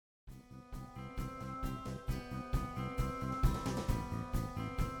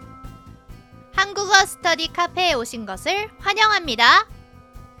한국어 스터디 카페에 오신 것을 환영합니다.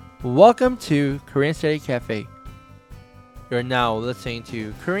 Welcome to Korean Study Cafe. You're now listening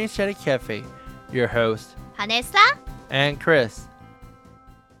to Korean Study Cafe. Your host 바네사 and Chris.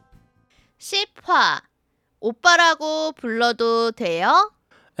 10화 오빠라고 불러도 돼요?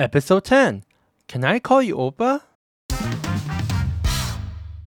 Episode 10. Can I call you Oppa?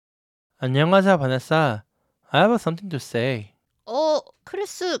 안녕하세요, 바네사. I have something to say.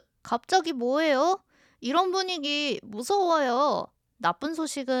 크리스 갑자기 뭐예요? 이런 분위기 무서워요. 나쁜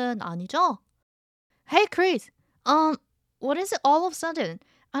소식은 아니죠? Hey Chris, what is it all of a sudden?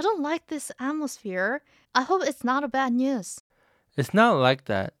 I don't like this atmosphere. I hope it's not a bad news. It's not like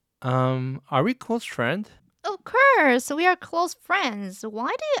that. Are we close friends? Of course, we are close friends. Why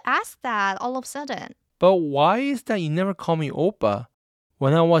do you ask that all of a sudden? But why is that you never call me Oppa?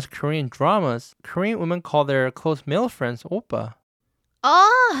 When I watch Korean dramas, Korean women call their close male friends Oppa.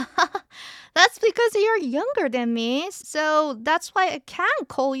 Oh, that's because you're younger than me. So that's why I can't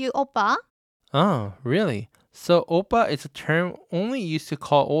call you oppa. Oh, really? So Oppa is a term only used to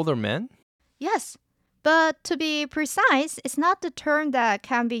call older men? Yes, but to be precise, it's not the term that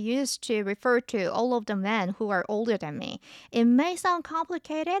can be used to refer to all of the men who are older than me. It may sound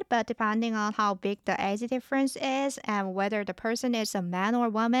complicated, but depending on how big the age difference is and whether the person is a man or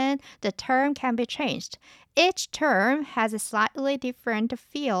woman, the term can be changed. Each term has a slightly different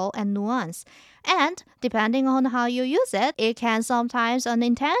feel and nuance, and depending on how you use it, it can sometimes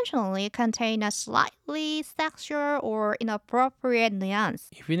unintentionally contain a slightly sexual or inappropriate nuance.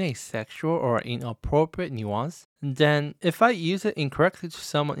 Even a sexual or inappropriate nuance, then if I use it incorrectly to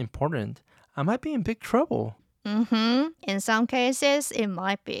someone important, I might be in big trouble. In some cases, it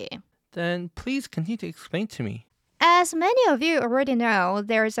might be. Then please continue to explain to me. As many of you already know,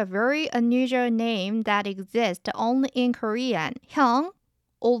 there is a very unusual name that exists only in Korean. 형,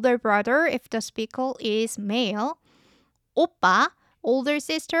 older brother if the speaker is male. 오빠, older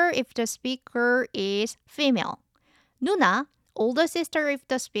sister if the speaker is female. 누나, older sister if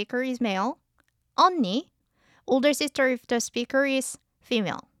the speaker is male. 언니, older sister if the speaker is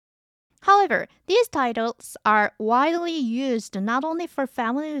female. However, these titles are widely used not only for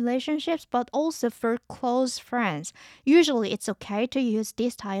family relationships but also for close friends. Usually, it's okay to use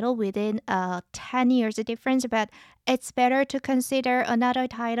this title within a 10 years difference, but it's better to consider another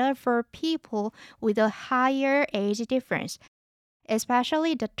title for people with a higher age difference.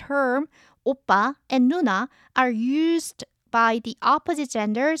 Especially the term 오빠 and 누나 are used by the opposite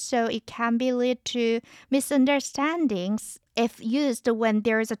gender, so it can be lead to misunderstandings if used when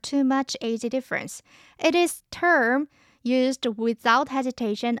there is a too much age difference. It is term used without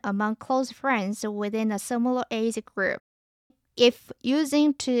hesitation among close friends within a similar age group. If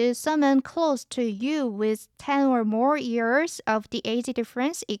using to someone close to you with 10 or more years of the age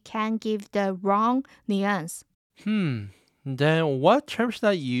difference, it can give the wrong nuance. Then what term should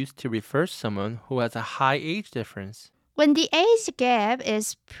I use to refer to someone who has a high age difference? When the age gap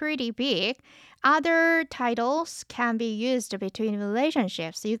is pretty big, other titles can be used between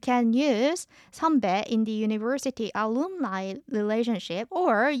relationships. You can use 선배 in the university alumni relationship,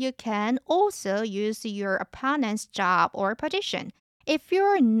 or you can also use your opponent's job or position. If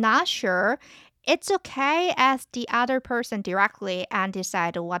you're not sure, it's okay ask the other person directly and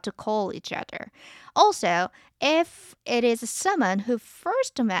decide what to call each other. Also, if it is someone who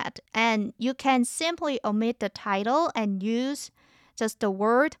first met, and you can simply omit the title and use just the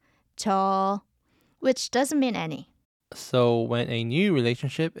word 저, which doesn't mean any. So when a new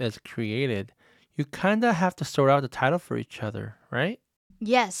relationship is created, you kinda have to sort out the title for each other, right?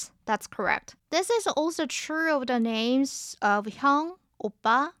 Yes, that's correct. This is also true of the names of 형,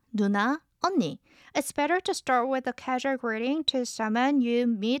 오빠, 누나, 언니. It's better to start with a casual greeting to someone you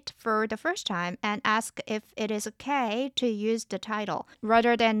meet for the first time and ask if it is okay to use the title,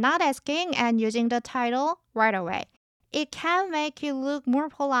 rather than not asking and using the title right away. It can make you look more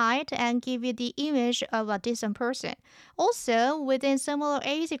polite and give you the image of a decent person. Also, within similar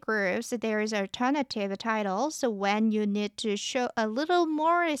age groups, there is alternative titles when you need to show a little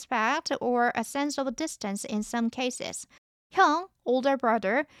more respect or a sense of distance in some cases. 형, older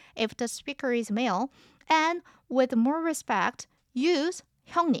brother, if the speaker is male, and with more respect, use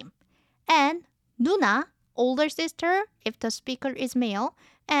형님. And 누나, older sister, if the speaker is male,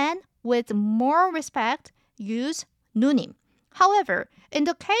 and with more respect, use 누님. However, in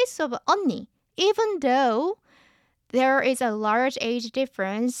the case of 언니, even though there is a large age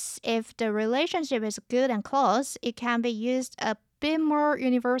difference, if the relationship is good and close, it can be used a bit more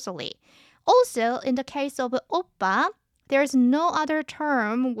universally. Also, in the case of 오빠, there's no other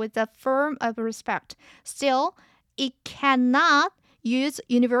term with a form of respect. Still, it cannot used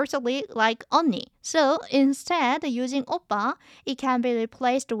universally like 언니. So instead using 오빠, it can be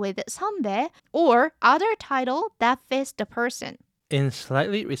replaced with 선배 or other title that fits the person. In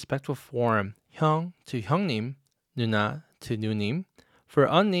slightly respectful form, 형 to 형님, 누나 to 누님. For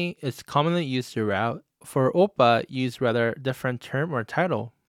언니, it's commonly used throughout. For 오빠, use rather different term or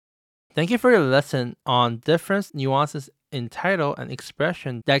title. Thank you for your lesson on different nuances in title and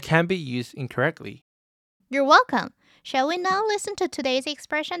expression that can be used incorrectly. You're welcome. Shall we now listen to today's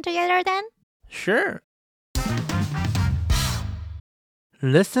expression together then? Sure.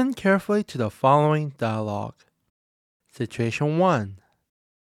 Listen carefully to the following dialogue. Situation 1.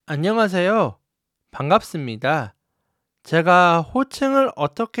 안녕하세요. 반갑습니다. 제가 호칭을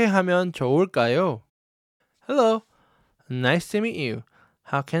어떻게 하면 좋을까요? Hello. Nice to meet you.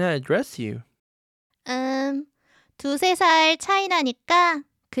 How can I address you? 두세 살 차이 나니까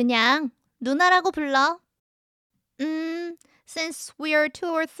그냥 누나라고 불러. Since we're 2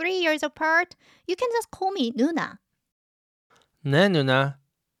 or 3 years apart, you can just call me 누나. 네, 누나.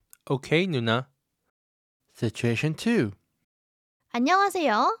 Okay, 누나. Situation 2.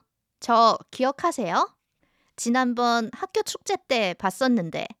 안녕하세요. 저 기억하세요? 지난번 학교 축제 때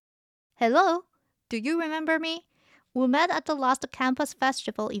봤었는데. Hello, do you remember me? We met at the last campus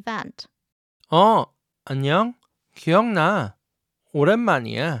festival event. 안녕. 기억나.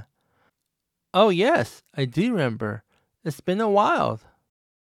 오랜만이야. Oh, yes, I do remember. It's been a while.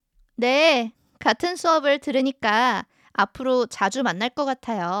 네, 같은 수업을 들으니까 앞으로 자주 만날 것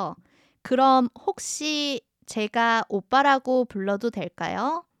같아요. 그럼 혹시 제가 오빠라고 불러도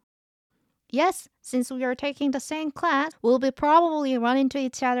될까요? Yes, since we are taking the same class, we'll be probably run into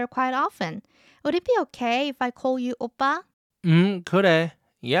each other quite often. Would it be okay if I call you 오빠? 그래.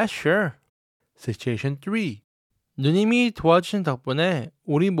 Yeah, sure. Situation 3. 누님이 도와주신 덕분에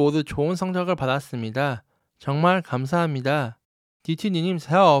우리 모두 좋은 성적을 받았습니다. 정말 감사합니다. Due to 누님's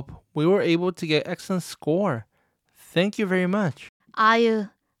help, we were able to get excellent score. Thank you very much. 아유,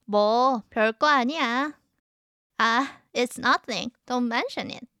 뭐 별거 아니야. It's nothing. Don't mention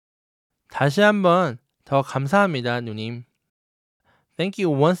it. 다시 한번 더 감사합니다, 누님. Thank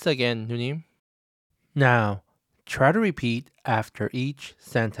you once again, 누님. Now, try to repeat after each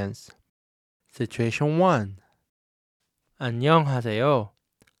sentence. Situation 1. 안녕하세요.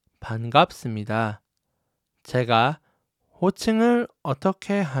 반갑습니다. 제가 호칭을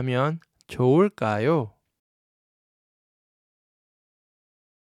어떻게 하면 좋을까요?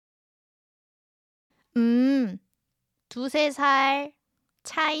 두세 살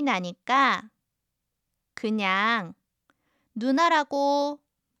차이 나니까 그냥 누나라고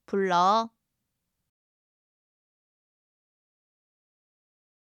불러.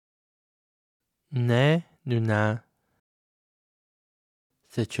 네, 누나.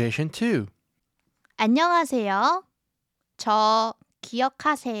 Situation 2. 안녕하세요. 저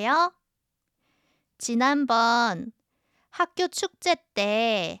기억하세요? 지난번 학교 축제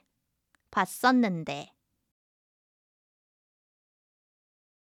때 봤었는데.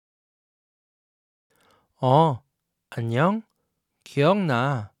 안녕?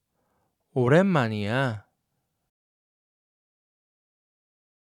 기억나. 오랜만이야.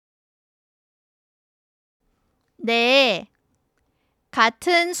 네,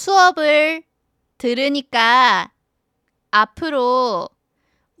 같은 수업을 들으니까 앞으로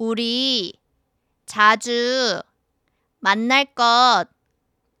우리 자주 만날 것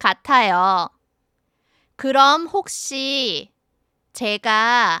같아요. 그럼 혹시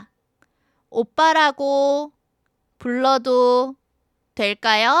제가 오빠라고 불러도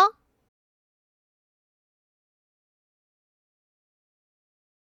될까요?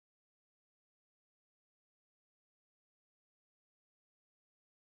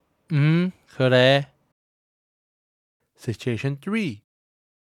 그래. Situation 3.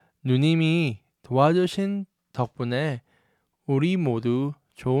 누님이 도와주신 덕분에 우리 모두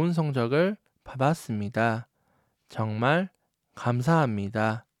좋은 성적을 받았습니다. 정말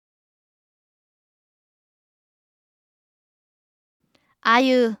감사합니다.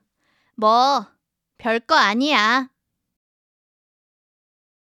 아유, 뭐 별거 아니야.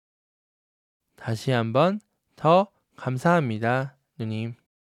 다시 한번 더 감사합니다, 누님.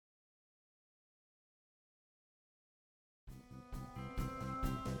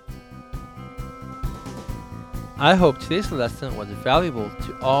 I hope today's lesson was valuable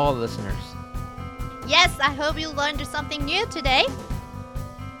to all listeners. Yes, I hope you learned something new today.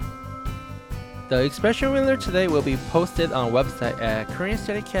 The expression we learned today will be posted on our website at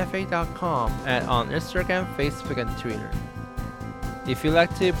koreanstudycafe.com and on Instagram, Facebook, and Twitter. If you'd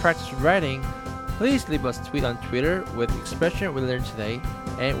like to practice writing, please leave us a tweet on Twitter with the expression we learned today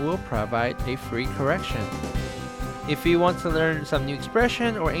and we'll provide a free correction. If you want to learn some new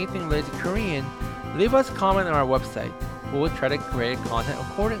expression or anything related to Korean, leave us a comment on our website. We will try to create content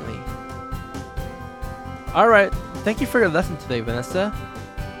accordingly. Alright, thank you for your lesson today, Vanessa.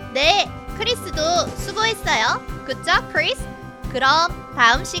 네, 크리스도 수고했어요. Good job, Chris. 그럼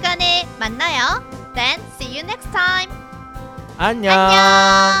다음 시간에 만나요. Then see you next time. 안녕!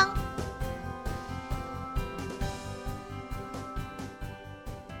 안녕!